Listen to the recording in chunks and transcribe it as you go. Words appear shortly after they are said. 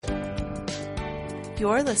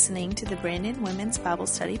You're listening to the Brandon Women's Bible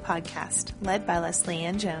Study Podcast, led by Leslie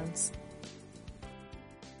Ann Jones.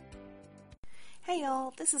 Hey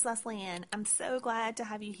y'all, this is Leslie Ann. I'm so glad to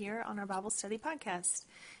have you here on our Bible Study Podcast.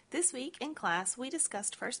 This week in class, we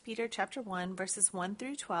discussed 1 Peter chapter 1, verses 1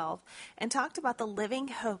 through 12, and talked about the living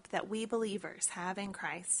hope that we believers have in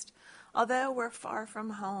Christ. Although we're far from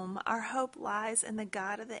home, our hope lies in the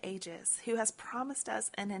God of the ages, who has promised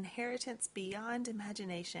us an inheritance beyond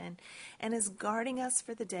imagination and is guarding us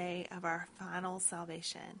for the day of our final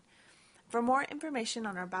salvation. For more information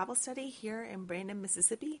on our Bible study here in Brandon,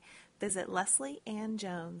 Mississippi, visit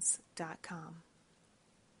leslieannjones.com.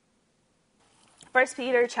 1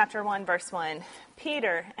 Peter chapter 1, verse 1.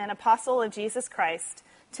 Peter, an apostle of Jesus Christ,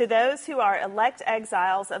 to those who are elect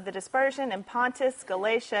exiles of the dispersion in Pontus,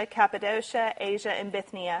 Galatia, Cappadocia, Asia, and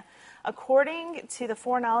Bithynia, according to the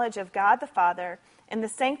foreknowledge of God the Father, and the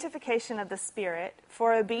sanctification of the Spirit,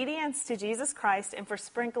 for obedience to Jesus Christ and for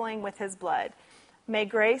sprinkling with his blood. May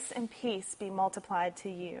grace and peace be multiplied to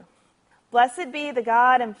you. Blessed be the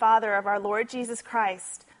God and Father of our Lord Jesus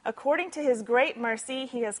Christ. According to his great mercy,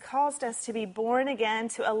 he has caused us to be born again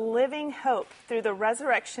to a living hope through the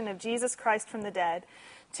resurrection of Jesus Christ from the dead,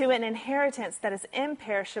 to an inheritance that is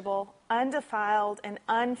imperishable, undefiled, and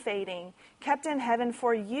unfading, kept in heaven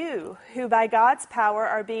for you, who by God's power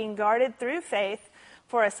are being guarded through faith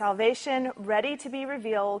for a salvation ready to be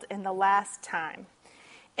revealed in the last time.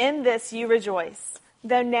 In this you rejoice,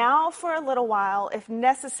 though now for a little while, if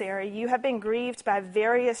necessary, you have been grieved by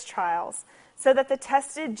various trials, so that the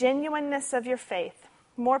tested genuineness of your faith,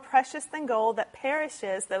 more precious than gold that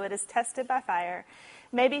perishes though it is tested by fire,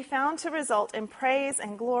 may be found to result in praise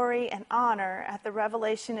and glory and honor at the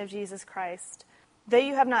revelation of Jesus Christ. Though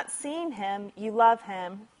you have not seen him, you love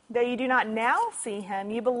him. Though you do not now see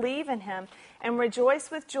him, you believe in him and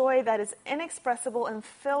rejoice with joy that is inexpressible and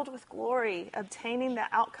filled with glory, obtaining the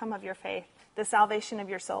outcome of your faith, the salvation of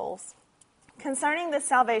your souls. Concerning this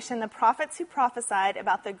salvation, the prophets who prophesied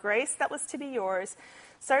about the grace that was to be yours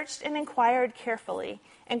searched and inquired carefully,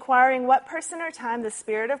 inquiring what person or time the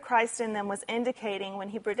Spirit of Christ in them was indicating when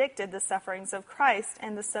he predicted the sufferings of Christ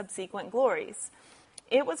and the subsequent glories.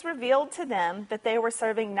 It was revealed to them that they were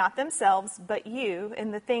serving not themselves, but you,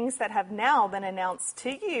 in the things that have now been announced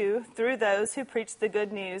to you through those who preach the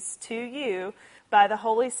good news to you by the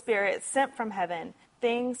Holy Spirit sent from heaven,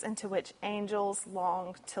 things into which angels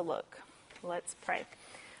long to look. Let's pray.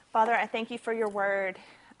 Father, I thank you for your word.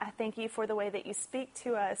 I thank you for the way that you speak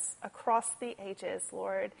to us across the ages,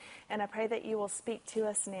 Lord. And I pray that you will speak to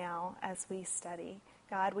us now as we study.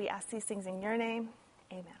 God, we ask these things in your name.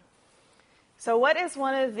 Amen. So what is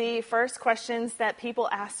one of the first questions that people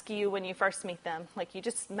ask you when you first meet them? Like you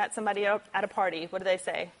just met somebody at a party. What do they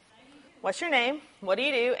say? What's your name? What do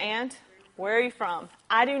you do? And where are you from?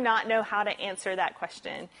 I do not know how to answer that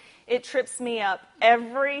question. It trips me up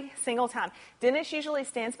every single time. Dennis usually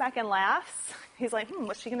stands back and laughs. He's like,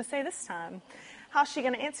 what's she going to say this time? How's she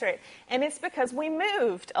going to answer it? And it's because we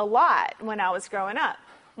moved a lot when I was growing up.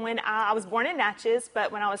 When I was born in Natchez,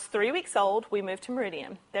 but when I was 3 weeks old, we moved to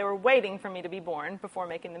Meridian. They were waiting for me to be born before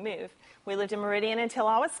making the move. We lived in Meridian until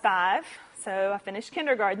I was 5, so I finished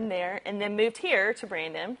kindergarten there, and then moved here to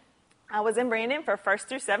Brandon. I was in Brandon for 1st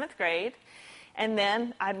through 7th grade. And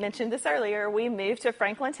then, I mentioned this earlier, we moved to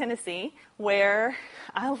Franklin, Tennessee, where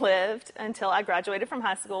I lived until I graduated from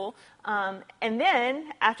high school. And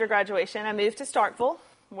then, after graduation, I moved to Starkville,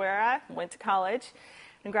 where I went to college,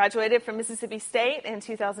 and graduated from Mississippi State in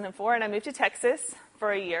 2004. And I moved to Texas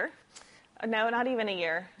for a year. No, not even a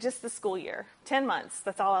year, just the school year. 10 months,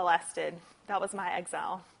 that's all I lasted. That was my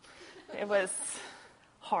exile. It was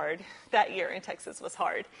hard. That year in Texas was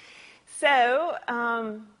hard. So,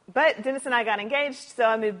 but Dennis and I got engaged, so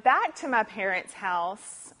I moved back to my parents'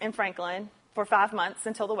 house in Franklin for 5 months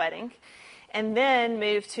until the wedding, and then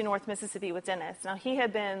moved to North Mississippi with Dennis. Now, he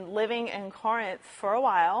had been living in Corinth for a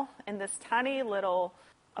while in this tiny little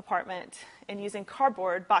apartment and using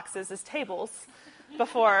cardboard boxes as tables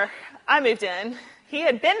before I moved in. He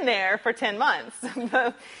had been there for 10 months,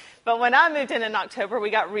 but when I moved in October, we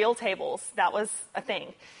got real tables. That was a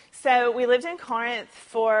thing. So we lived in Corinth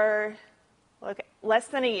for less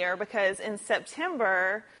than a year because in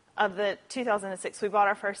September of 2006, we bought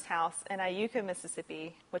our first house in Iuka,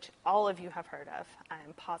 Mississippi, which all of you have heard of, I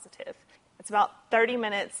am positive. It's about 30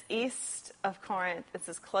 minutes east of Corinth. It's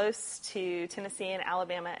as close to Tennessee and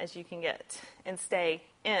Alabama as you can get and stay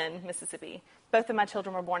in Mississippi. Both of my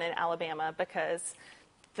children were born in Alabama because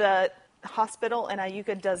the hospital in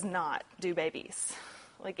Iuka does not do babies.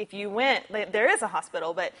 Like if you went, there is a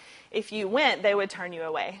hospital, but if you went, they would turn you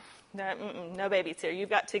away. No babies here. You've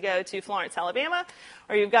got to go to Florence, Alabama,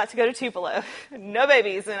 or you've got to go to Tupelo. No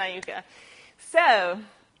babies in Iuka. So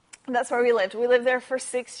that's where we lived. We lived there for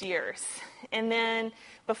 6 years. And then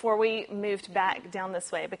before we moved back down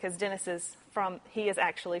this way, because Dennis he is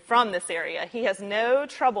actually from this area. He has no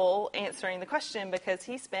trouble answering the question because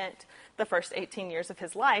he spent the first 18 years of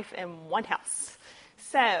his life in one house.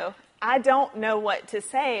 So I don't know what to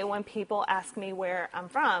say when people ask me where I'm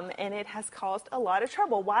from, and it has caused a lot of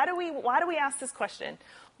trouble. Why do we ask this question?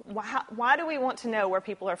 Why do we want to know where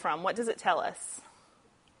people are from? What does it tell us?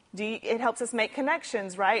 It helps us make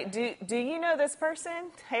connections, right? Do you know this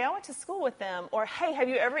person? Hey, I went to school with them. Or, hey, have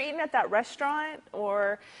you ever eaten at that restaurant?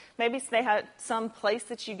 Or maybe they have some place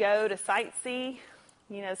that you go to sightsee,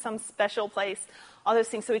 some special place, all those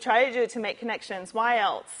things. So we try to do it to make connections. Why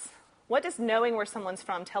else? What does knowing where someone's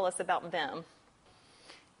from tell us about them?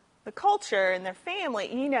 The culture and their family.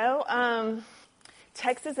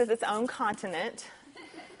 Texas is its own continent.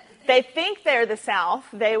 They think they're the South.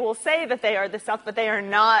 They will say that they are the South, but they are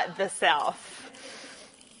not the South.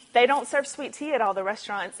 They don't serve sweet tea at all the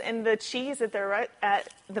restaurants. And the cheese that they're at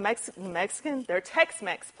their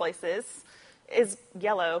Tex-Mex places is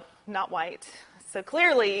yellow, not white. So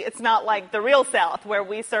clearly, it's not like the real South where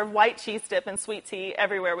we serve white cheese dip and sweet tea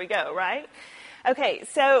everywhere we go, right? Okay,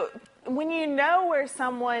 so when you know where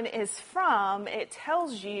someone is from, it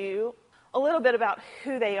tells you a little bit about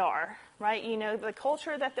who they are, right? You know the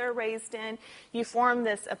culture that they're raised in. You form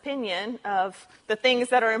this opinion of the things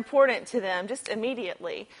that are important to them just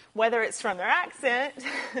immediately. Whether it's from their accent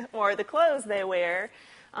or the clothes they wear,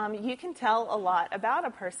 you can tell a lot about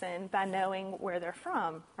a person by knowing where they're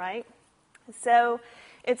from, right? So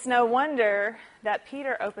it's no wonder that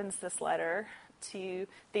Peter opens this letter to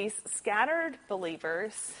these scattered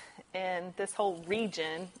believers in this whole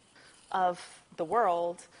region of the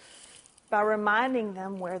world by reminding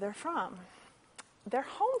them where they're from. They're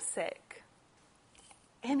homesick.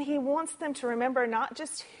 And he wants them to remember not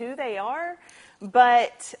just who they are,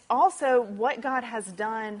 but also what God has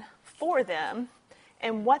done for them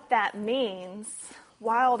and what that means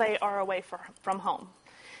while they are away from home.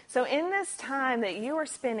 So in this time that you are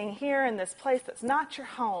spending here in this place that's not your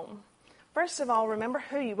home, first of all, remember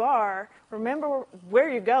who you are, remember where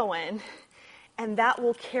you're going, and that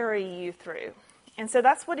will carry you through. And so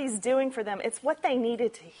that's what he's doing for them. It's what they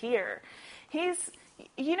needed to hear.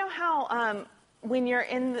 You know how when you're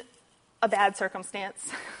in a bad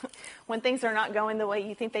circumstance, when things are not going the way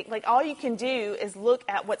you think all you can do is look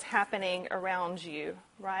at what's happening around you,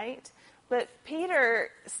 right? But Peter,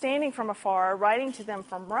 standing from afar, writing to them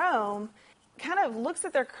from Rome, kind of looks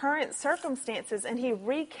at their current circumstances and he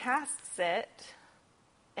recasts it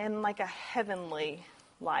in like a heavenly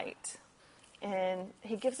light. And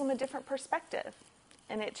he gives them a different perspective.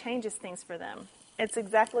 And it changes things for them. It's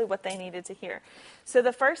exactly what they needed to hear. So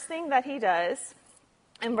the first thing that he does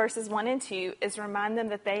in verses 1 and 2 is remind them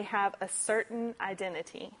that they have a certain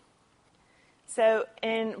identity. So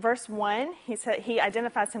in verse 1, he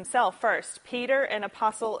identifies himself first, Peter, an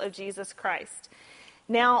apostle of Jesus Christ.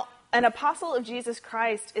 Now, an apostle of Jesus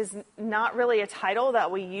Christ is not really a title that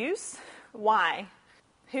we use. Why?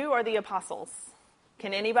 Who are the apostles?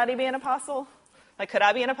 Can anybody be an apostle? Could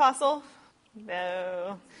I be an apostle?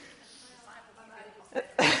 No.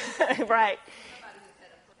 Right.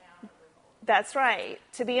 That's right.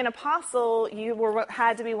 To be an apostle, you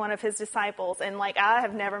had to be one of his disciples. And I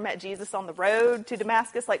have never met Jesus on the road to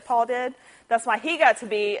Damascus like Paul did. That's why he got to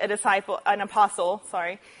be an apostle,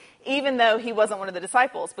 even though he wasn't one of the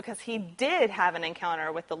disciples, because he did have an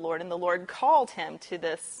encounter with the Lord, and the Lord called him to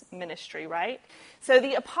this ministry, right? So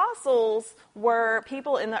the apostles were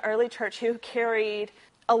people in the early church who carried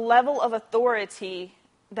a level of authority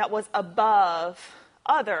that was above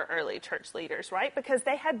other early church leaders, right? Because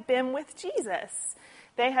they had been with Jesus.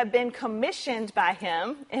 They had been commissioned by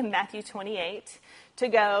him in Matthew 28 to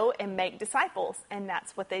go and make disciples, and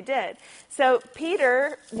that's what they did. So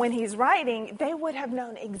Peter, when he's writing, they would have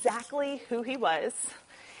known exactly who he was,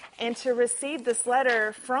 and to receive this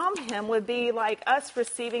letter from him would be like us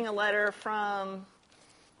receiving a letter from,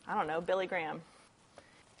 Billy Graham.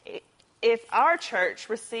 If our church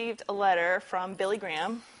received a letter from Billy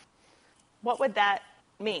Graham, what would that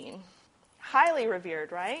mean? Highly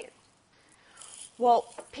revered, right?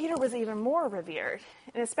 Well, Peter was even more revered,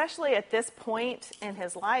 and especially at this point in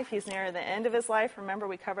his life, he's near the end of his life. Remember,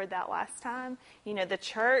 we covered that last time. The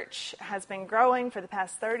church has been growing for the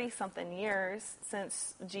past 30-something years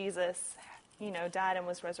since Jesus, died and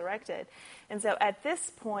was resurrected. And so at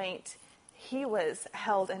this point, he was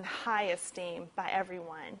held in high esteem by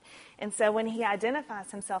everyone. And so when he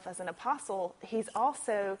identifies himself as an apostle, he's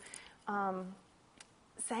also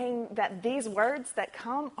saying that these words that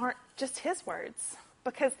come aren't just his words.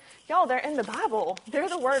 Because, y'all, they're in the Bible. They're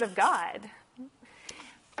the Word of God.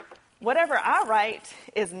 Whatever I write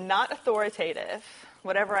is not authoritative.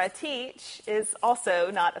 Whatever I teach is also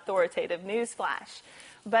not authoritative. Newsflash.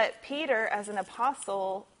 But Peter, as an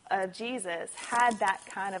apostle of Jesus, had that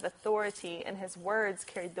kind of authority, and his words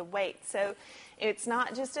carried the weight. So it's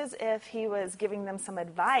not just as if he was giving them some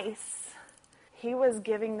advice. He was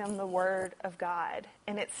giving them the Word of God.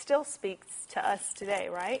 And it still speaks to us today,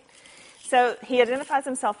 right? So he identifies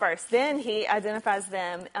himself first. Then he identifies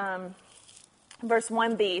them. Verse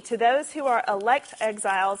 1b, to those who are elect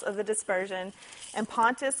exiles of the dispersion in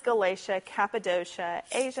Pontus, Galatia, Cappadocia,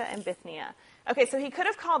 Asia, and Bithynia. Okay, so he could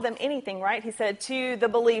have called them anything, right? He said to the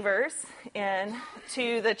believers and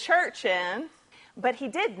to the church in, but he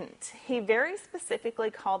didn't. He very specifically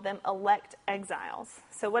called them elect exiles.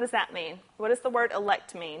 So what does that mean? What does the word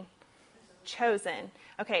elect mean? Chosen.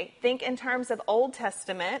 Okay, think in terms of Old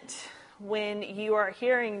Testament. When you are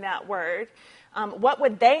hearing that word, what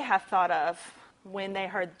would they have thought of when they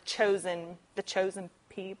heard chosen, the chosen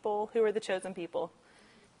people? Who are the chosen people?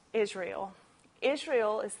 Israel.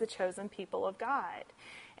 Israel is the chosen people of God.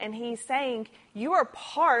 And he's saying, you are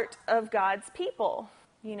part of God's people.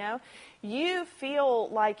 You know, you feel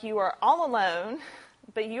like you are all alone,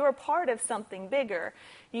 but you are part of something bigger.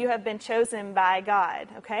 You have been chosen by God,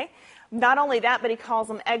 okay? Not only that, but he calls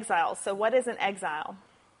them exiles. So what is an exile?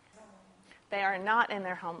 They are not in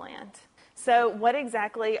their homeland. So what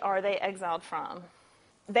exactly are they exiled from?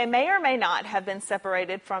 They may or may not have been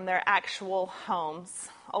separated from their actual homes.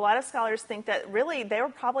 A lot of scholars think that really they were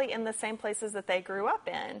probably in the same places that they grew up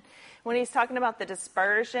in. When he's talking about the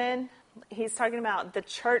dispersion, he's talking about the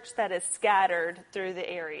church that is scattered through the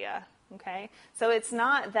area. Okay? So it's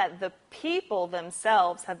not that the people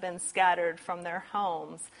themselves have been scattered from their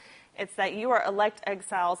homes. It's that you are elect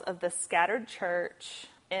exiles of the scattered church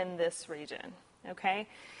in this region, okay?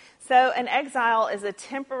 So an exile is a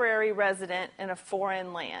temporary resident in a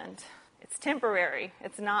foreign land. It's temporary.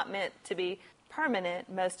 It's not meant to be permanent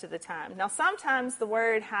most of the time. Now, sometimes the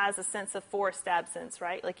word has a sense of forced absence,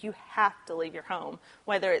 right? Like you have to leave your home,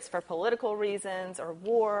 whether it's for political reasons or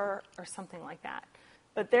war or something like that.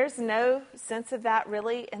 But there's no sense of that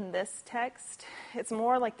really in this text. It's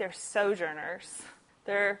more like they're sojourners.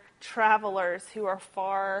 They're travelers who are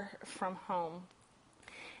far from home.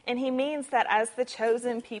 And he means that as the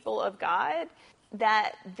chosen people of God,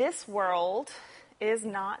 that this world is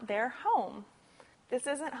not their home. This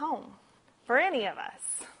isn't home for any of us.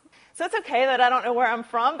 So it's okay that I don't know where I'm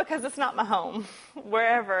from because it's not my home,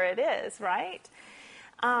 wherever it is, right?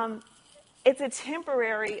 It's a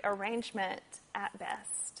temporary arrangement at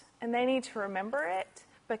best. And they need to remember it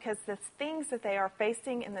because the things that they are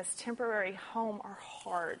facing in this temporary home are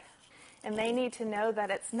hard. And they need to know that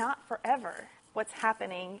it's not forever. What's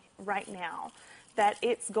happening right now, that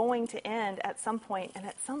it's going to end at some point, and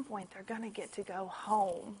at some point they're going to get to go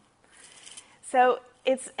home. So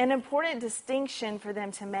it's an important distinction for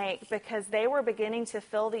them to make because they were beginning to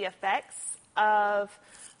feel the effects of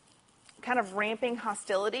kind of ramping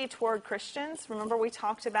hostility toward Christians. Remember we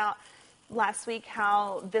talked about last week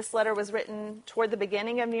how this letter was written toward the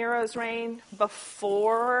beginning of Nero's reign,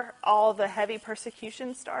 before all the heavy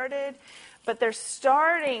persecution started. But they're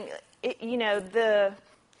starting, the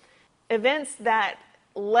events that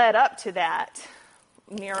led up to that,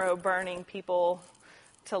 Nero burning people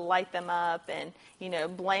to light them up and,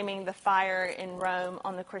 blaming the fire in Rome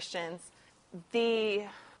on the Christians, the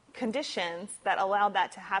conditions that allowed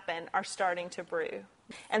that to happen are starting to brew.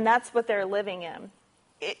 And that's what they're living in.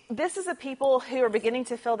 This is a people who are beginning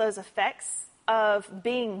to feel those effects of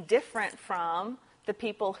being different from the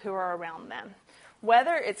people who are around them.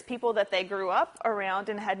 Whether it's people that they grew up around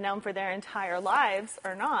and had known for their entire lives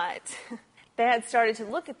or not, they had started to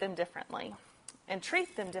look at them differently and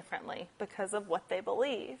treat them differently because of what they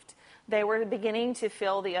believed. They were beginning to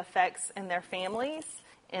feel the effects in their families,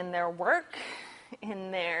 in their work,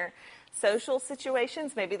 in their social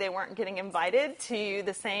situations. Maybe they weren't getting invited to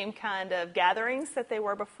the same kind of gatherings that they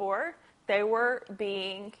were before. They were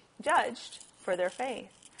being judged for their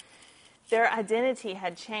faith. Their identity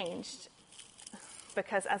had changed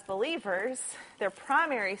because as believers, their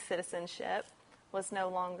primary citizenship was no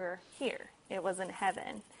longer here. It was in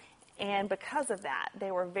heaven. And because of that, they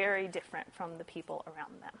were very different from the people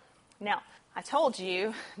around them. Now, I told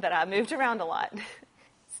you that I moved around a lot.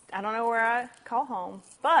 I don't know where I call home,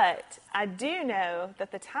 but I do know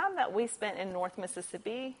that the time that we spent in North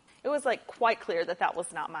Mississippi, it was quite clear that that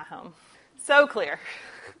was not my home. So clear.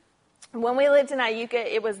 When we lived in Iuka,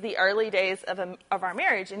 it was the early days of our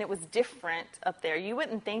marriage, and it was different up there. You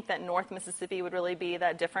wouldn't think that North Mississippi would really be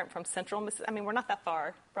that different from Central Mississippi. I mean, we're not that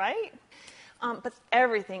far, right? But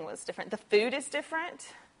everything was different. The food is different.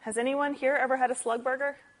 Has anyone here ever had a slug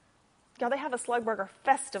burger? Y'all, they have a slug burger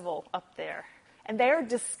festival up there, and they're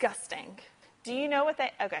disgusting. Do you know what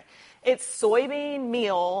okay. It's soybean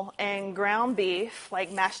meal and ground beef,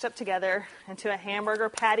 like mashed up together into a hamburger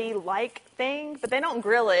patty-like thing, but they don't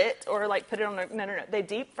grill it or like put it on no. They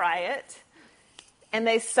deep fry it, and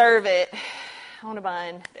they serve it on a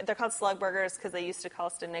bun. They're called slug burgers because they used to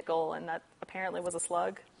cost a nickel, and that apparently was a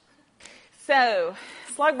slug. So,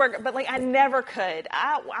 slug burger, but like I never could.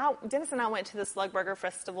 Dennis and I went to the slug burger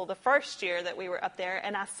festival the first year that we were up there,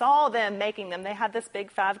 and I saw them making them. They had this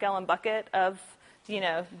big 5-gallon bucket of,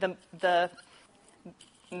 the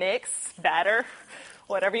mix, batter,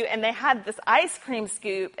 whatever and they had this ice cream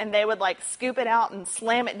scoop, and they would like scoop it out and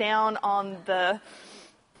slam it down on the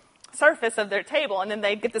surface of their table, and then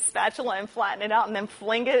they'd get the spatula and flatten it out and then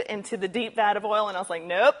fling it into the deep vat of oil, and I was like,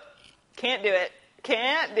 nope, can't do it.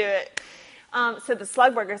 So the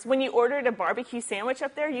slug burgers, when you ordered a barbecue sandwich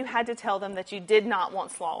up there, you had to tell them that you did not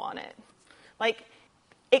want slaw on it. Like,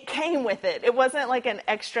 it came with it. It wasn't like an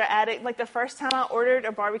extra added. Like the first time I ordered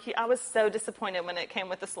a barbecue, I was so disappointed when it came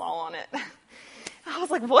with the slaw on it. I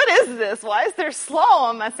was like, what is this? Why is there slaw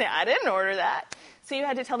on my sandwich? I didn't order that. So you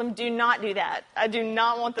had to tell them, do not do that. I do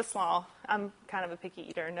not want the slaw. I'm kind of a picky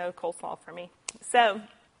eater. No coleslaw for me. So,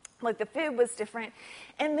 like, the food was different.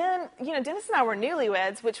 And then, Dennis and I were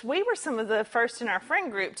newlyweds, which we were some of the first in our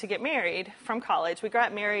friend group to get married from college. We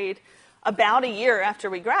got married about a year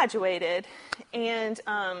after we graduated. And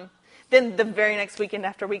then the very next weekend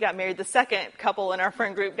after we got married, the second couple in our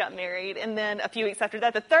friend group got married. And then a few weeks after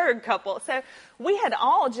that, the third couple. So we had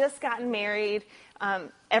all just gotten married.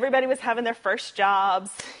 Everybody was having their first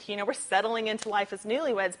jobs. We're settling into life as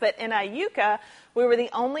newlyweds. But in Iuka, we were the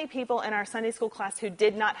only people in our Sunday school class who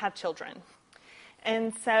did not have children.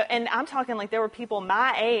 And I'm talking like there were people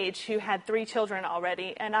my age who had 3 children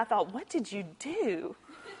already. And I thought, what did you do?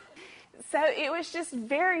 So it was just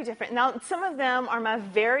very different. Now, some of them are my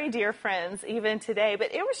very dear friends even today,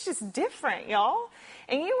 but it was just different, y'all.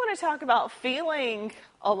 And you want to talk about feeling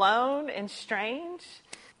alone and strange?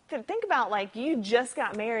 Think about, like, you just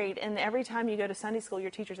got married, and every time you go to Sunday school,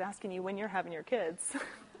 your teacher's asking you when you're having your kids.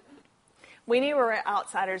 We knew we were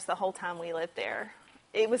outsiders the whole time we lived there.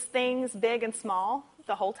 It was things big and small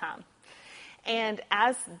the whole time. And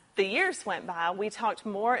as the years went by, we talked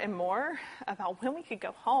more and more about when we could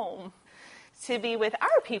go home to be with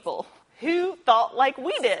our people who thought like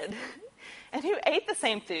we did and who ate the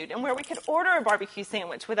same food, and where we could order a barbecue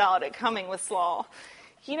sandwich without it coming with slaw.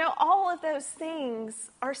 All of those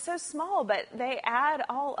things are so small, but they add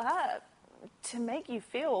all up to make you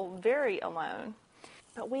feel very alone.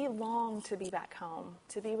 But we long to be back home,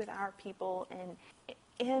 to be with our people and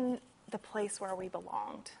in the place where we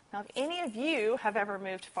belonged. Now, if any of you have ever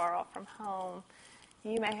moved far off from home,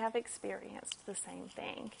 you may have experienced the same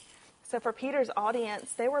thing. So for Peter's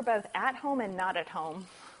audience, they were both at home and not at home,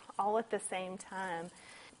 all at the same time.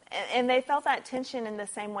 And they felt that tension in the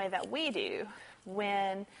same way that we do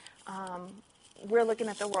when we're looking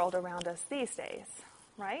at the world around us these days,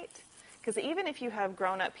 right? Because even if you have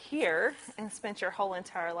grown up here and spent your whole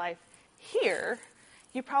entire life here,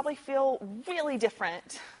 you probably feel really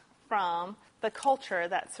different from the culture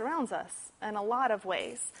that surrounds us in a lot of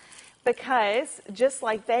ways. Because just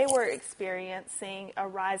like they were experiencing a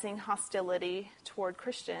rising hostility toward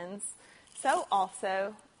Christians, so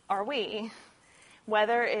also are we.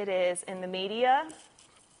 Whether it is in the media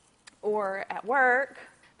or at work,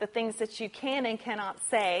 the things that you can and cannot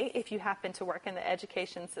say if you happen to work in the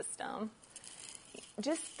education system.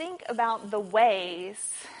 Just think about the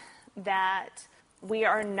ways that we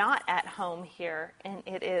are not at home here, and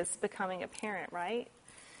it is becoming apparent, right?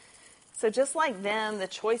 So just like them, the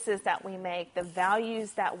choices that we make, the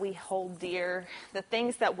values that we hold dear, the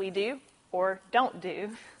things that we do or don't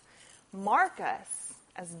do, mark us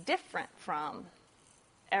as different from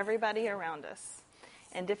everybody around us.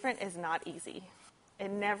 And different is not easy.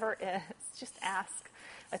 It never is. Just ask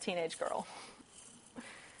a teenage girl.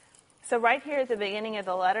 So right here at the beginning of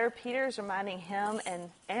the letter, Peter's reminding him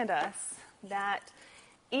and us that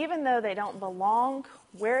even though they don't belong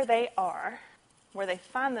where they are, where they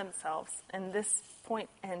find themselves in this point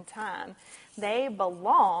in time, they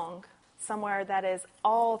belong somewhere that is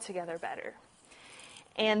altogether better.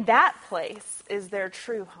 And that place is their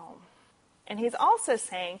true home. And he's also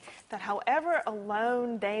saying that however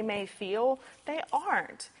alone they may feel, they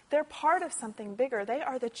aren't. They're part of something bigger. They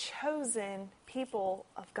are the chosen people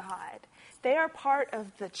of God. They are part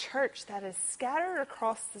of the church that is scattered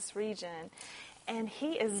across this region, and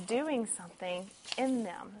he is doing something in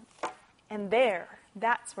them. And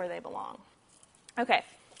that's where they belong. Okay,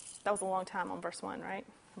 that was a long time on verse 1, right?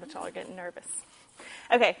 But y'all are getting nervous.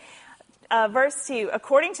 Okay, verse 2,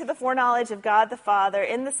 according to the foreknowledge of God the Father,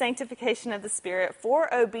 in the sanctification of the Spirit,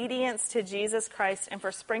 for obedience to Jesus Christ and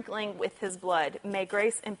for sprinkling with his blood, may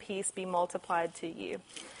grace and peace be multiplied to you.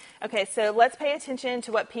 Okay, so let's pay attention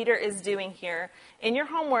to what Peter is doing here. In your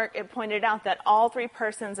homework, it pointed out that all three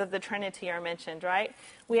persons of the Trinity are mentioned, right?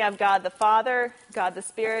 We have God the Father, God the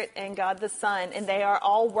Spirit, and God the Son, and they are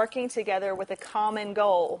all working together with a common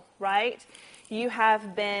goal, right? You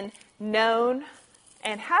have been known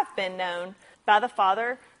and have been known by the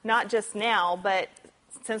Father, not just now, but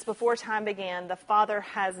since before time began. The Father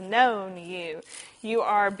has known you. You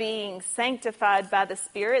are being sanctified by the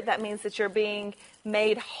Spirit. That means that you're being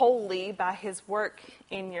made holy by his work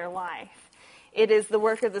in your life. It is the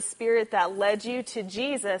work of the Spirit that led you to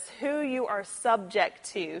Jesus, who you are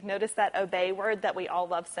subject to. Notice that obey word that we all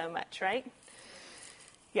love so much, right?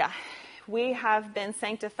 Yeah. We have been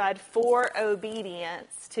sanctified for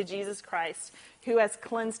obedience to Jesus Christ, who has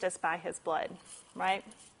cleansed us by his blood, right?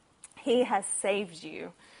 He has saved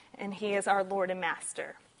you, and he is our Lord and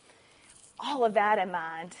Master. All of that in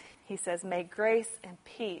mind, he says, may grace and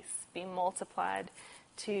peace be multiplied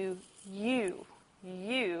to you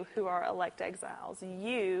who are elect exiles,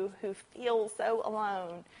 you who feel so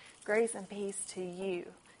alone. Grace and peace to you.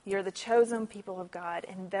 You're the chosen people of God,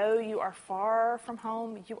 and though you are far from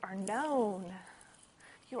home, you are known.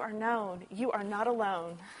 You are known. You are not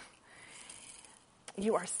alone.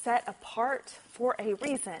 You are set apart for a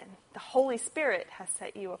reason. The Holy Spirit has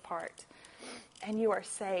set you apart, and you are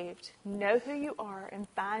saved. Know who you are and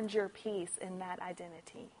find your peace in that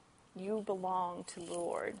identity. You belong to the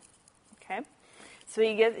Lord. Okay? So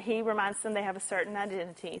he reminds them they have a certain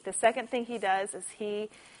identity. The second thing he does is he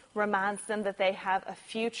reminds them that they have a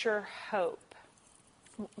future hope.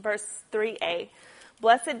 Verse 3a,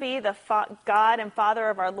 blessed be the God and Father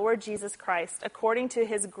of our Lord Jesus Christ. According to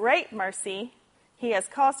his great mercy, he has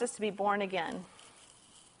caused us to be born again.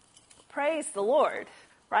 Praise the Lord,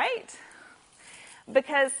 right?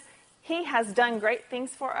 Because he has done great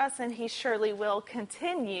things for us, and he surely will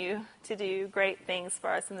continue to do great things for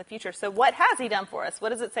us in the future. So what has he done for us? What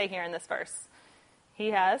does it say here in this verse? He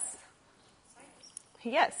has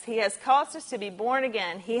caused us to be born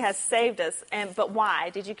again. He has saved us. But why?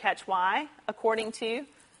 Did you catch why? According to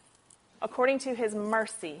his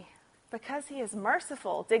mercy. Because he is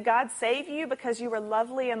merciful. Did God save you because you were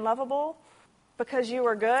lovely and lovable? Because you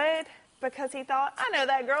were good? Because he thought, I know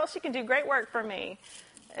that girl, she can do great work for me.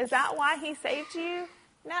 Is that why he saved you?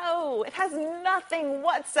 No, it has nothing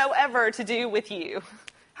whatsoever to do with you.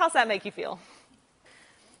 How's that make you feel?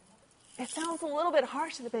 It sounds a little bit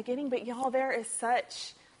harsh at the beginning, but y'all, there is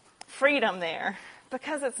such freedom there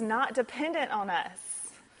because it's not dependent on us.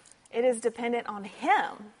 It is dependent on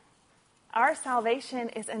him. Our salvation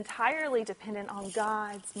is entirely dependent on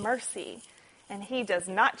God's mercy, and he does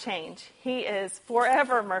not change. He is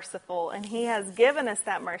forever merciful, and he has given us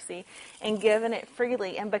that mercy and given it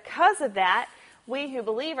freely. And because of that, we who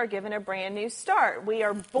believe are given a brand new start. We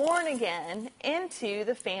are born again into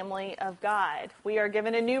the family of God. We are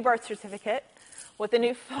given a new birth certificate with a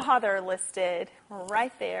new father listed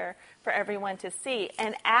right there for everyone to see.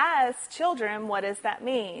 And as children, what does that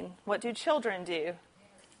mean? What do children do?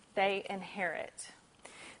 They inherit.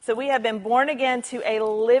 So we have been born again to a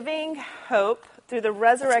living hope through the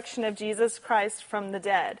resurrection of Jesus Christ from the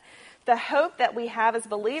dead. The hope that we have as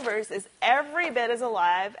believers is every bit as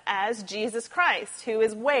alive as Jesus Christ, who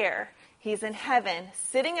is where? He's in heaven,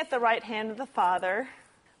 sitting at the right hand of the Father,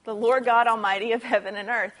 the Lord God Almighty of heaven and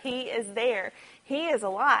earth. He is there. He is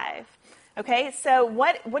alive. Okay, so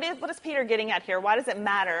what is Peter getting at here? Why does it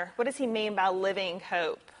matter? What does he mean by living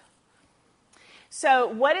hope? So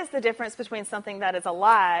what is the difference between something that is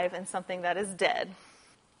alive and something that is dead?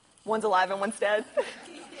 One's alive and one's dead.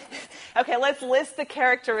 Okay, let's list the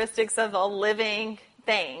characteristics of a living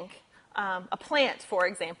thing. A plant, for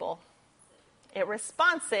example. It's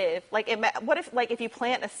responsive. If you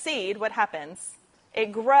plant a seed, what happens?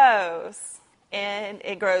 It grows. And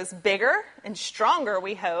it grows bigger and stronger,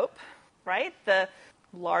 we hope, right? The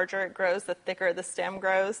larger it grows, the thicker the stem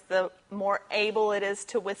grows, the more able it is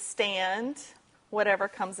to withstand whatever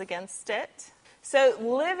comes against it. So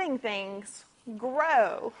living things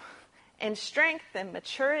grow in strength and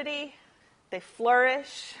maturity. They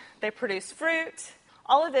flourish. They produce fruit.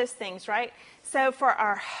 all of those things, right? So for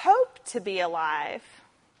our hope to be alive,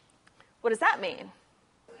 what does that mean?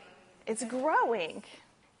 It's growing.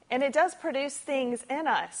 And it does produce things in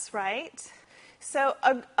us, right? So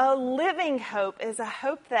a living hope is a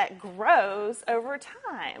hope that grows over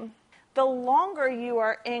time. The longer you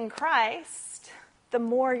are in Christ, the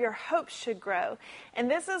more your hope should grow.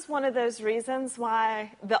 And this is one of those reasons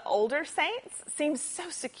why the older saints seem so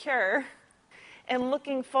secure and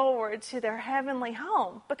looking forward to their heavenly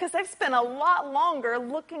home, because they've spent a lot longer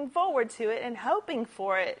looking forward to it and hoping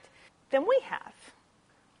for it than we have.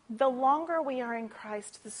 The longer we are in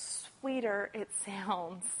Christ, the sweeter it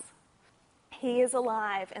sounds. He is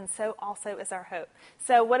alive, and so also is our hope.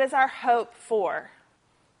 So what is our hope for?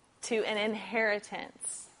 To an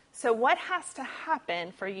inheritance. So what has to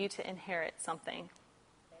happen for you to inherit something?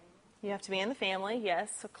 You have to be in the family, yes,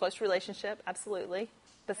 a close relationship, absolutely.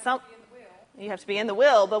 But you have to be in the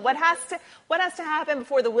will. But what has to happen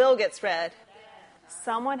before the will gets read?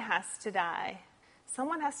 Someone has to die.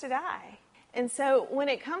 Someone has to die. And so when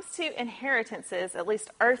it comes to inheritances, at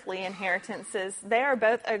least earthly inheritances, they are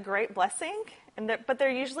both a great blessing, but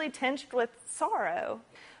they're usually tinged with sorrow.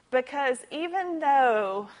 Because even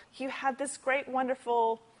though you have this great,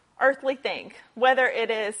 wonderful earthly thing, whether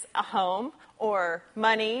it is a home or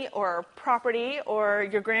money or property or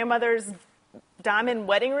your grandmother's diamond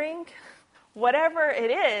wedding ring, whatever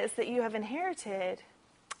it is that you have inherited,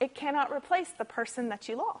 it cannot replace the person that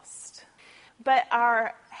you lost. But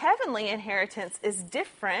our heavenly inheritance is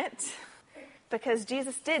different because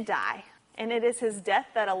Jesus did die. And it is his death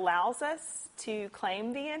that allows us to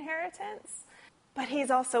claim the inheritance. But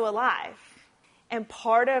he's also alive. And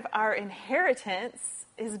part of our inheritance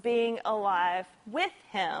is being alive with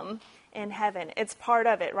him in heaven. It's part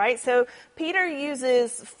of it, right? So Peter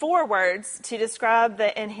uses 4 words to describe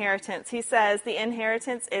the inheritance. He says the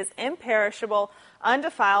inheritance is imperishable,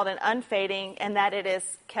 undefiled, and unfading, and that it is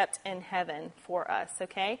kept in heaven for us,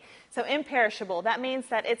 okay? So imperishable, that means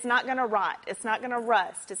that it's not going to rot. It's not going to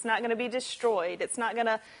rust. It's not going to be destroyed. It's not going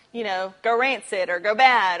to, go rancid or go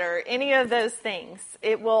bad or any of those things.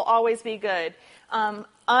 It will always be good.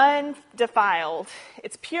 Undefiled,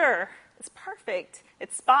 it's pure. It's perfect.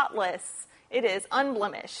 It's spotless. It is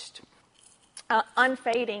unblemished.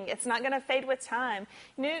 Unfading. It's not going to fade with time.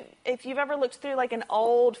 If you've ever looked through like an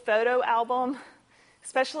old photo album,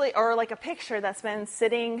 especially, or like a picture that's been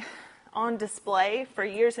sitting on display for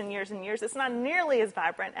years and years and years, it's not nearly as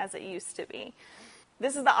vibrant as it used to be.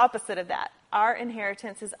 This is the opposite of that. Our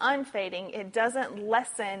inheritance is unfading. It doesn't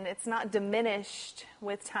lessen. It's not diminished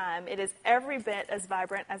with time. It is every bit as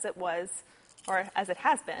vibrant as it was, or as it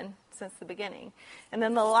has been since the beginning. And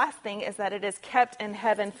then the last thing is that it is kept in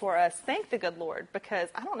heaven for us. Thank the good Lord, because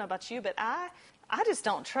I don't know about you, but I just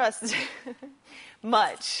don't trust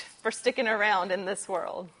much for sticking around in this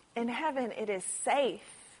world. In heaven, it is safe.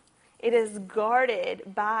 It is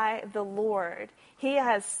guarded by the Lord. He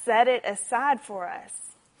has set it aside for us.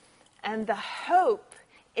 And the hope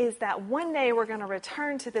is that one day we're going to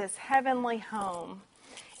return to this heavenly home.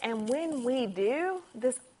 And when we do,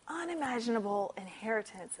 this unimaginable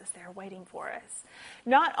inheritance is there waiting for us.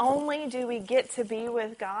 Not only do we get to be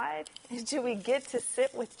with God, do we get to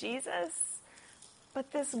sit with Jesus,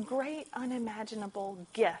 but this great unimaginable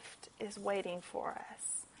gift is waiting for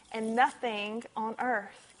us. And nothing on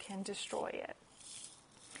earth can destroy it.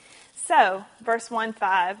 So, verse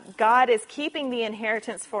 1-5, God is keeping the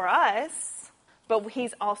inheritance for us, but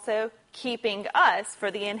he's also keeping us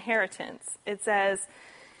for the inheritance. It says,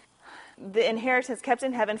 the inheritance kept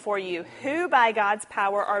in heaven for you, who by God's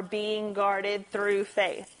power are being guarded through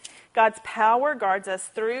faith. God's power guards us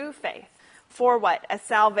through faith. For what? A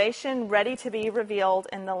salvation ready to be revealed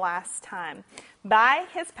in the last time. By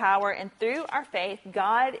his power and through our faith,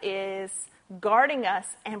 God is guarding us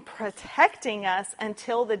and protecting us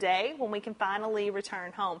until the day when we can finally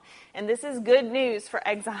return home. And this is good news for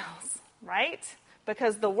exiles, right?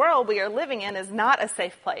 Because the world we are living in is not a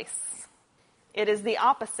safe place. It is the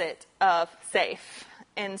opposite of safe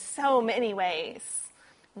in so many ways.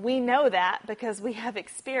 We know that because we have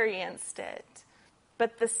experienced it.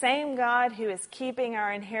 But the same God who is keeping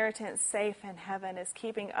our inheritance safe in heaven is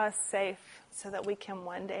keeping us safe so that we can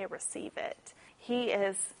one day receive it. He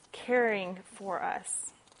is caring for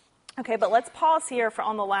us. Okay, but let's pause here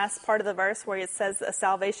on the last part of the verse where it says a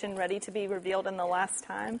salvation ready to be revealed in the last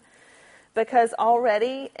time. Because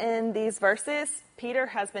already in these verses, Peter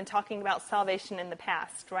has been talking about salvation in the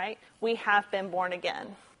past, right? We have been born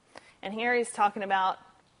again. And here he's talking about,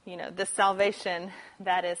 the salvation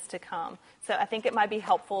that is to come. So I think it might be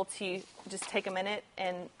helpful to just take a minute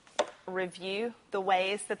and review the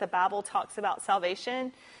ways that the Bible talks about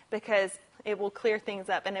salvation, because it will clear things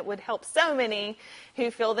up, and it would help so many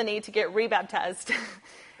who feel the need to get rebaptized,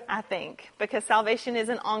 I think, because salvation is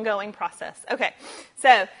an ongoing process. Okay,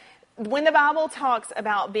 so when the Bible talks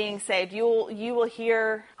about being saved, you will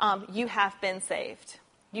hear, you have been saved.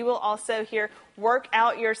 You will also hear, work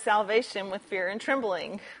out your salvation with fear and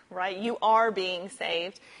trembling, right? You are being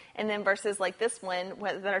saved. And then verses like this one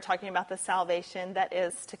that are talking about the salvation that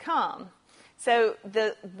is to come. So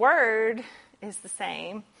the word is the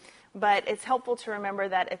same, but it's helpful to remember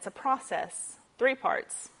that it's a process. 3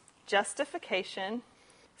 parts: justification,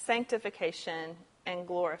 sanctification, and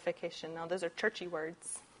glorification. Now, those are churchy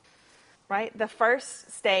words, right? The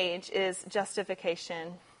first stage is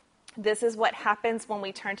justification. This is what happens when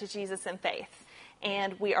we turn to Jesus in faith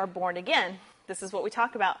and we are born again. This is what we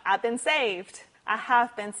talk about. I've been saved. I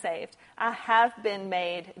have been saved. I have been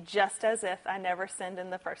made just as if I never sinned in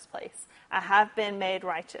the first place. I have been made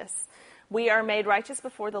righteous. We are made righteous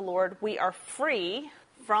before the Lord. We are free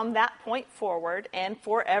from that point forward and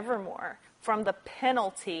forevermore from the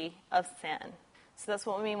penalty of sin. So that's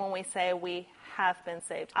what we mean when we say we have been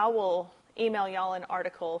saved. I will email y'all an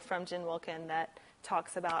article from Jen Wilkin that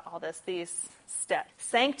talks about all these steps.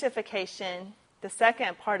 Sanctification, the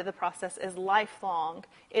second part of the process, is lifelong.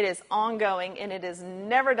 It is ongoing, and it is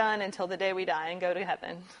never done until the day we die and go to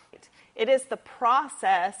heaven. It is the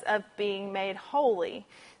process of being made holy.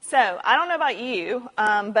 So, I don't know about you,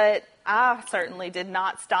 but I certainly did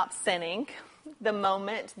not stop sinning the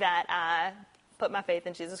moment that I put my faith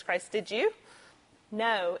in Jesus Christ. Did you?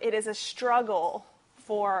 No, it is a struggle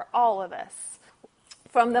for all of us.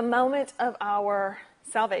 From the moment of our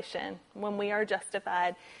salvation, when we are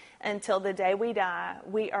justified, until the day we die,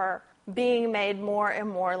 we are being made more and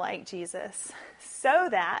more like Jesus, so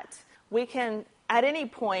that we can, at any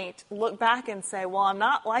point, look back and say, well, I'm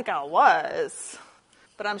not like I was,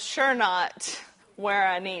 but I'm sure not where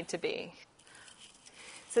I need to be.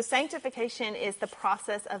 So sanctification is the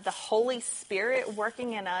process of the Holy Spirit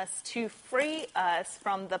working in us to free us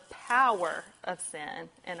from the power of sin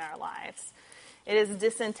in our lives. It is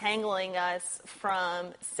disentangling us from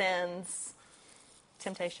sin's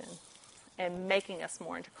temptation and making us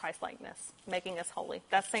more into Christ-likeness, making us holy.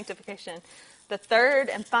 That's sanctification. The third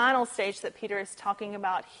and final stage that Peter is talking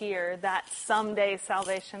about here, that someday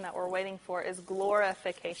salvation that we're waiting for, is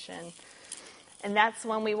glorification. And that's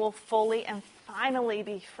when we will fully and finally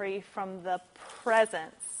be free from the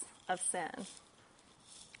presence of sin.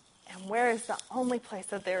 And where is the only place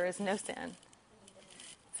that there is no sin?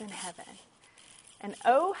 It's in heaven. And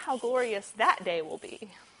oh, how glorious that day will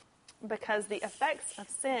be. Because the effects of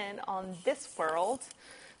sin on this world,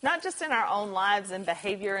 not just in our own lives and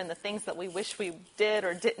behavior and the things that we wish we did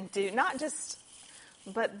or didn't do,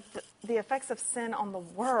 but the effects of sin on the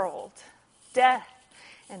world, death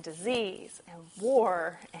and disease and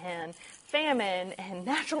war and famine and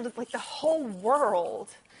natural, like the whole world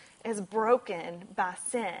is broken by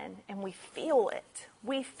sin, and we feel it.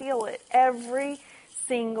 We feel it every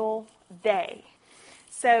single day.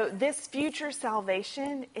 So this future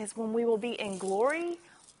salvation is when we will be in glory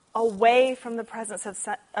away from the presence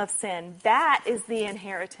of sin. That is the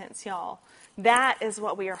inheritance, y'all. That is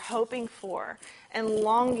what we are hoping for and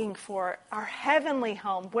longing for, our heavenly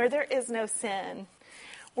home where there is no sin,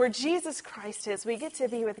 where Jesus Christ is. We get to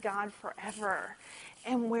be with God forever,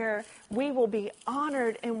 and where we will be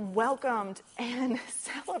honored and welcomed and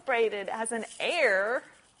celebrated as an heir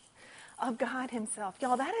of God himself.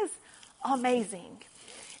 Y'all, that is amazing.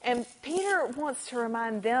 And Peter wants to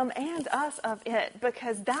remind them and us of it,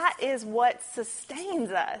 because that is what sustains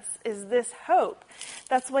us, is this hope.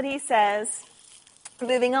 That's what he says.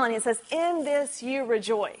 Moving on, he says, in this you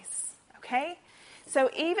rejoice. Okay? So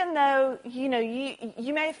even though, you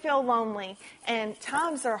may feel lonely and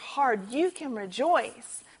times are hard, you can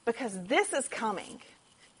rejoice because this is coming.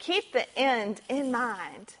 Keep the end in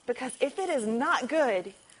mind, because if it is not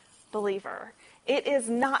good, believer, it is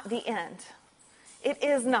not the end. It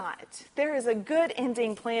is not. There is a good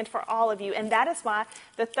ending planned for all of you. And that is why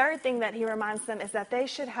the third thing that he reminds them is that they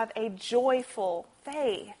should have a joyful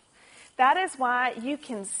faith. That is why you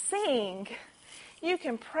can sing, you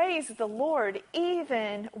can praise the Lord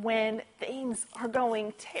even when things are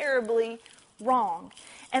going terribly wrong.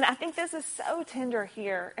 And I think this is so tender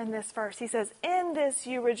here in this verse. He says, in this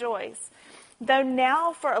you rejoice. Though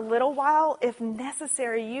now for a little while, if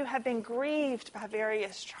necessary, you have been grieved by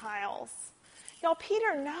various trials. Y'all,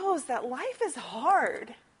 Peter knows that life is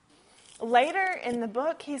hard. Later in the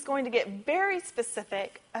book, he's going to get very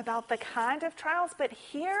specific about the kind of trials, but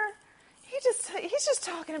here, he's just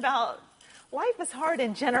talking about life is hard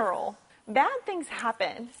in general. Bad things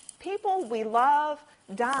happen. People we love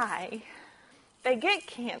die. They get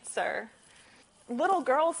cancer. Little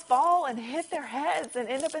girls fall and hit their heads and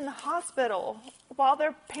end up in the hospital while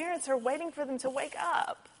their parents are waiting for them to wake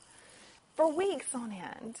up for weeks on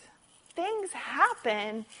end. Things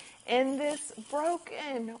happen in this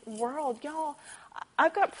broken world. Y'all,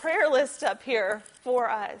 I've got prayer lists up here for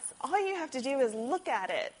us. All you have to do is look at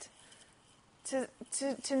it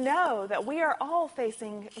to know that we are all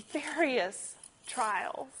facing various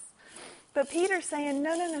trials. But Peter's saying,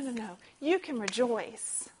 no. You can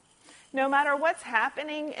rejoice. No matter what's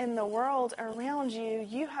happening in the world around you,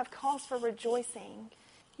 you have cause for rejoicing.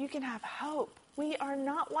 You can have hope. We are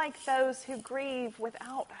not like those who grieve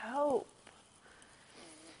without hope.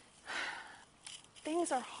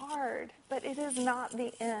 Things are hard, but it is not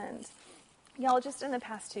the end. Y'all, just in the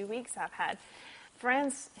past 2 weeks, I've had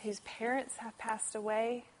friends whose parents have passed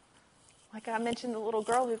away. Like I mentioned, the little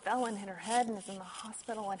girl who fell and hit her head and is in the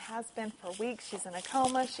hospital and has been for weeks. She's in a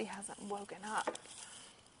coma. She hasn't woken up.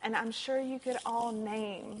 And I'm sure you could all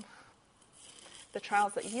name the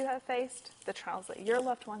trials that you have faced, the trials that your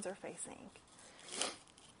loved ones are facing.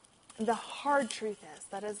 The hard truth is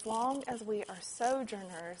that as long as we are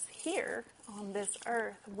sojourners here on this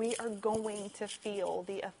earth, we are going to feel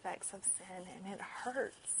the effects of sin, and it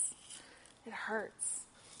hurts. It hurts.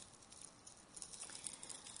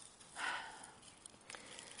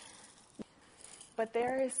 But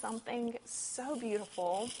there is something so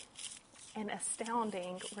beautiful and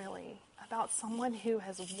astounding, really, about someone who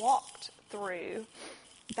has walked through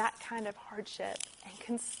that kind of hardship and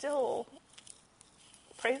can still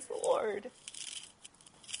praise the Lord.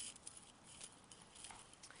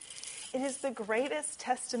 It is the greatest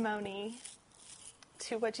testimony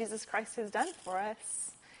to what Jesus Christ has done for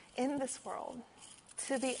us in this world.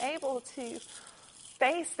 To be able to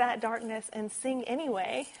face that darkness and sing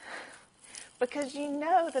anyway, because you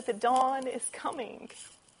know that the dawn is coming.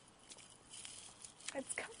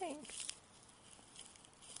 It's coming.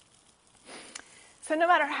 So no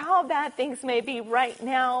matter how bad things may be right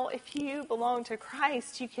now, if you belong to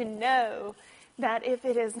Christ, you can know that if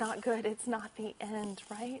it is not good, it's not the end,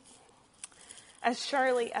 right? As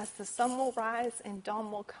surely as the sun will rise and dawn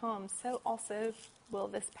will come, so also will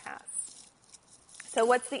this pass. So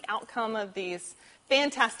what's the outcome of these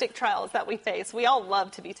fantastic trials that we face? We all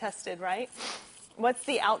love to be tested, right? What's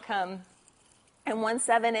the outcome? In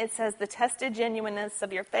 1:7 it says, the tested genuineness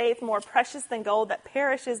of your faith, more precious than gold that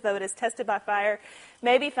perishes though it is tested by fire,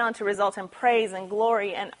 may be found to result in praise and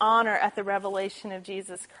glory and honor at the revelation of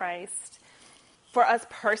Jesus Christ. For us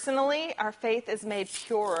personally, our faith is made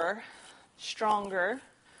purer, stronger,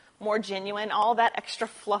 more genuine. All that extra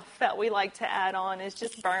fluff that we like to add on is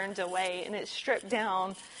just burned away, and it's stripped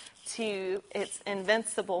down to its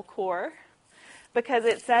invincible core. Because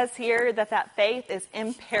it says here that faith is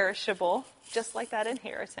imperishable, just like that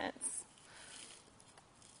inheritance.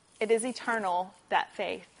 It is eternal, that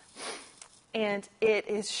faith. And it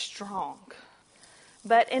is strong.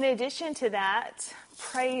 But in addition to that,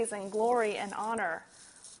 praise and glory and honor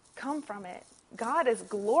come from it. God is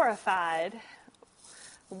glorified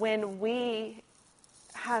when we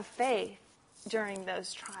have faith during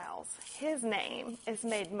those trials. His name is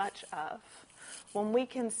made much of when we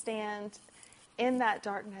can stand in that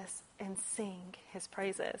darkness and sing his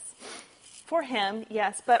praises. For him,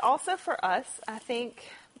 yes, but also for us, I think,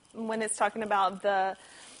 when it's talking about the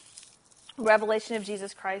revelation of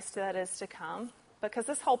Jesus Christ that is to come, because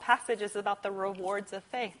this whole passage is about the rewards of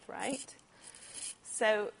faith, right?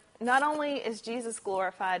 So not only is Jesus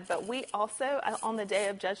glorified, but we also, on the day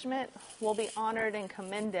of judgment, will be honored and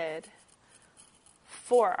commended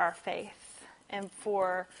for our faith and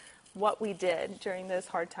for what we did during those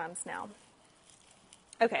hard times now.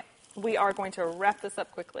 Okay, we are going to wrap this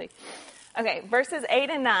up quickly. Okay, verses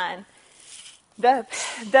 8 and 9.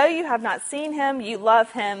 Though you have not seen him, you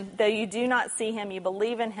love him. Though you do not see him, you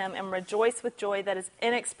believe in him and rejoice with joy that is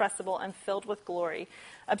inexpressible and filled with glory,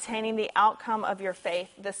 obtaining the outcome of your faith,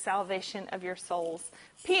 the salvation of your souls.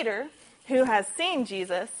 Peter, who has seen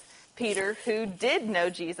Jesus, Peter, who did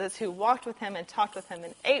know Jesus, who walked with him and talked with him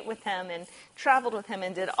and ate with him and traveled with him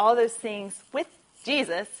and did all those things with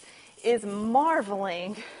Jesus, is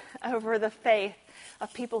marveling over the faith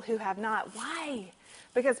of people who have not. Why?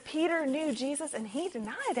 Because Peter knew Jesus and he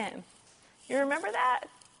denied him. You remember that?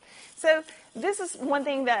 So this is one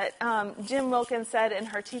thing that Jim Wilkins said in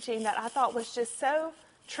her teaching that I thought was just so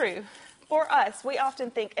true. For us, we often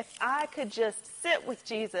think, if I could just sit with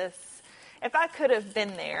Jesus, if I could have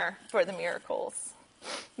been there for the miracles,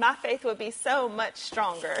 my faith would be so much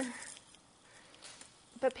stronger.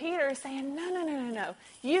 But Peter is saying, no.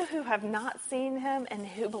 You who have not seen him and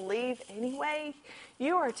who believe anyway,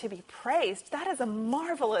 you are to be praised. That is a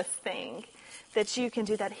marvelous thing that you can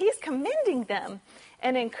do that. He's commending them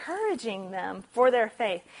and encouraging them for their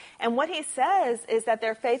faith. And what he says is that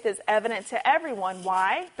their faith is evident to everyone.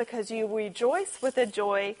 Why? Because you rejoice with a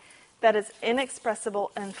joy that is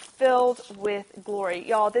inexpressible and filled with glory.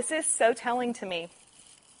 Y'all, this is so telling to me.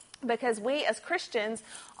 Because we as Christians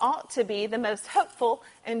ought to be the most hopeful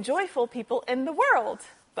and joyful people in the world.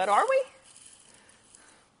 But are we?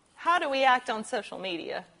 How do we act on social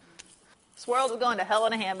media? This world is going to hell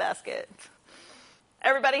in a handbasket.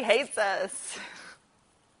 Everybody hates us.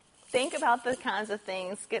 Think about the kinds of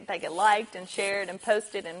things that get liked and shared and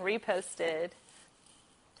posted and reposted.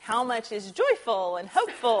 How much is joyful and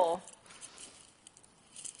hopeful?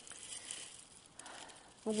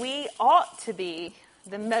 We ought to be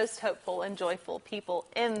the most hopeful and joyful people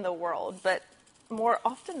in the world, but more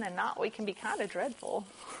often than not, we can be kind of dreadful.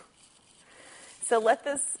 So let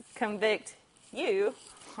this convict you,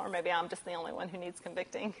 or maybe I'm just the only one who needs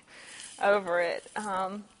convicting over it,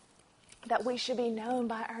 that we should be known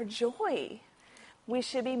by our joy. We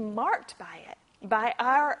should be marked by it, by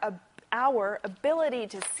our ability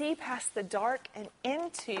to see past the dark and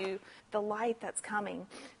into the light that's coming.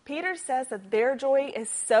 Peter says that their joy is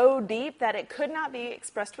so deep that it could not be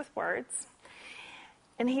expressed with words.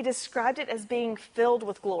 And he described it as being filled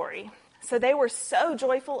with glory. So they were so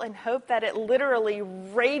joyful in hope that it literally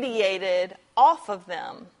radiated off of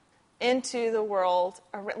them into the world.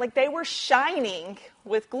 Like they were shining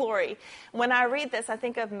with glory. When I read this, I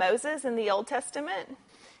think of Moses in the Old Testament.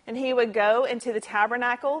 And he would go into the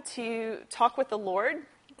tabernacle to talk with the Lord.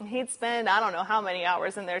 And he'd spend, I don't know how many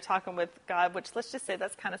hours in there talking with God, which let's just say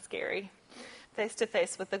that's kind of scary, face to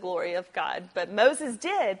face with the glory of God. But Moses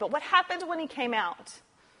did. But what happened when he came out?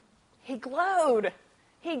 He glowed.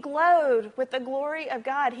 He glowed with the glory of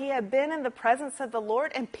God. He had been in the presence of the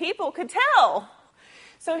Lord, and people could tell.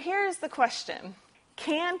 So here's the question.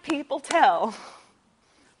 Can people tell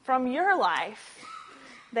from your life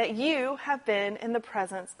that you have been in the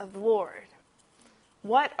presence of the Lord?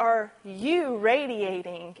 What are you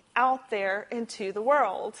radiating out there into the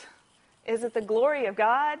world? Is it the glory of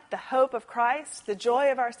God, the hope of Christ, the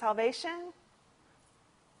joy of our salvation?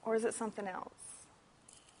 Or is it something else?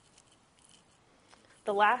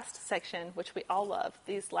 The last section, which we all love,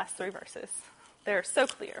 these last 3 verses, they're so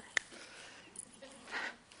clear.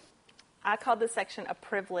 I call this section a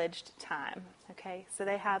privileged time, okay? So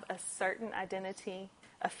they have a certain identity,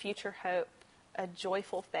 a future hope, a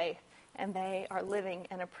joyful faith, and they are living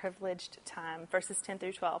in a privileged time. Verses 10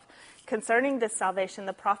 through 12. Concerning this salvation,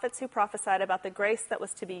 the prophets who prophesied about the grace that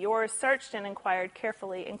was to be yours searched and inquired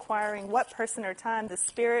carefully, inquiring what person or time the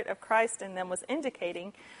Spirit of Christ in them was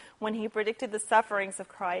indicating when he predicted the sufferings of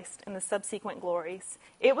Christ and the subsequent glories.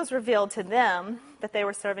 It was revealed to them that they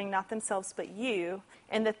were serving not themselves but you,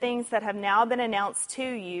 and the things that have now been announced to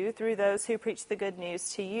you through those who preach the good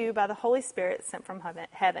news to you by the Holy Spirit sent from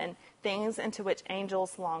heaven, things into which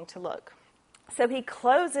angels long to look. So he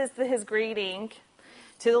closes his greeting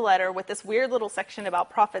to the letter with this weird little section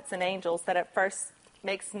about prophets and angels that at first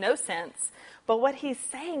makes no sense. But what he's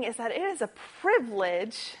saying is that it is a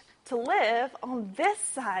privilege to live on this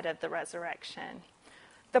side of the resurrection.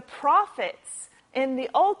 The prophets in the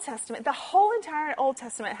Old Testament, the whole entire Old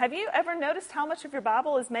Testament, have you ever noticed how much of your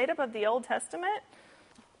Bible is made up of the Old Testament?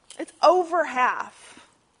 It's over half.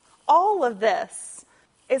 All of this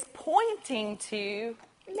is pointing to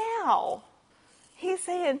now. He's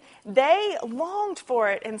saying they longed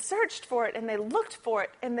for it and searched for it and they looked for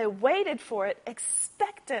it and they waited for it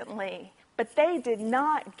expectantly, but they did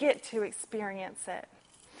not get to experience it.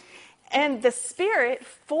 And the Spirit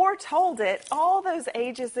foretold it all those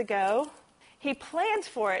ages ago. He planned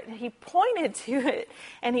for it, and he pointed to it,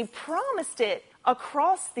 and he promised it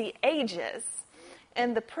across the ages.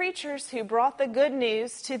 And the preachers who brought the good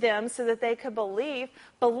news to them so that they could believe,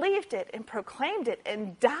 believed it and proclaimed it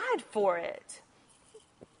and died for it.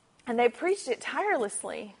 And they preached it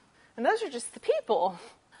tirelessly. And those are just the people.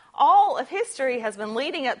 All of history has been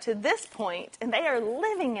leading up to this point, and they are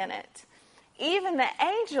living in it. Even the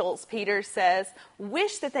angels, Peter says,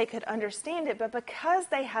 wish that they could understand it, but because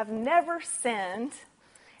they have never sinned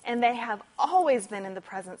and they have always been in the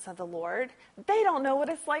presence of the Lord, they don't know what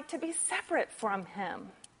it's like to be separate from him.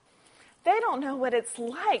 They don't know what it's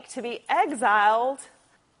like to be exiled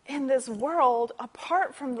in this world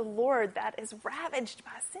apart from the Lord that is ravaged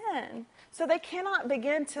by sin. So they cannot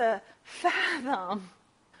begin to fathom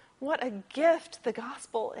what a gift the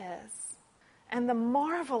gospel is and the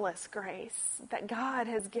marvelous grace that God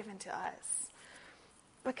has given to us.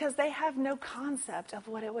 because they have no concept of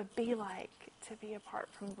what it would be like to be apart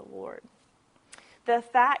from the Lord. The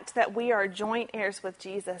fact that we are joint heirs with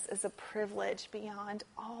Jesus is a privilege beyond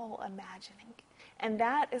all imagining. And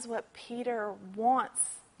that is what Peter wants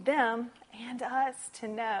them and us to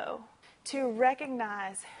know, to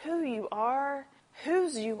recognize who you are,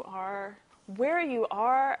 whose you are, where you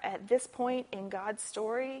are at this point in God's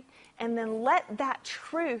story, and then let that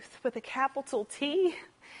truth with a capital T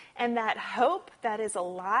and that hope that is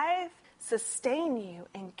alive sustain you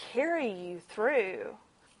and carry you through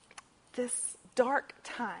this dark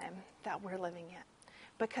time that we're living in.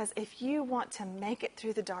 Because if you want to make it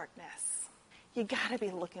through the darkness, you got to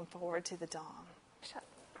be looking forward to the dawn.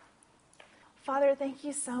 Father, thank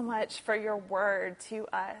you so much for your word to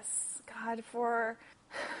us. God, for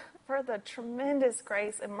the tremendous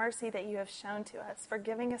grace and mercy that you have shown to us, for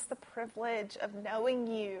giving us the privilege of knowing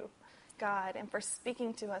you, God, and for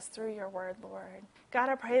speaking to us through your word, Lord. God,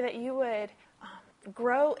 I pray that you would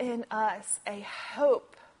grow in us a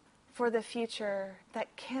hope for the future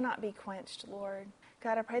that cannot be quenched, Lord.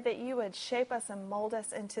 God, I pray that you would shape us and mold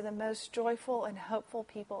us into the most joyful and hopeful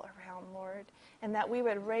people around, Lord, and that we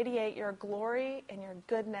would radiate your glory and your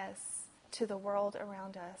goodness to the world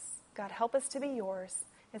around us. God, help us to be yours.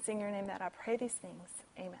 It's in your name that I pray these things.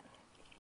 Amen.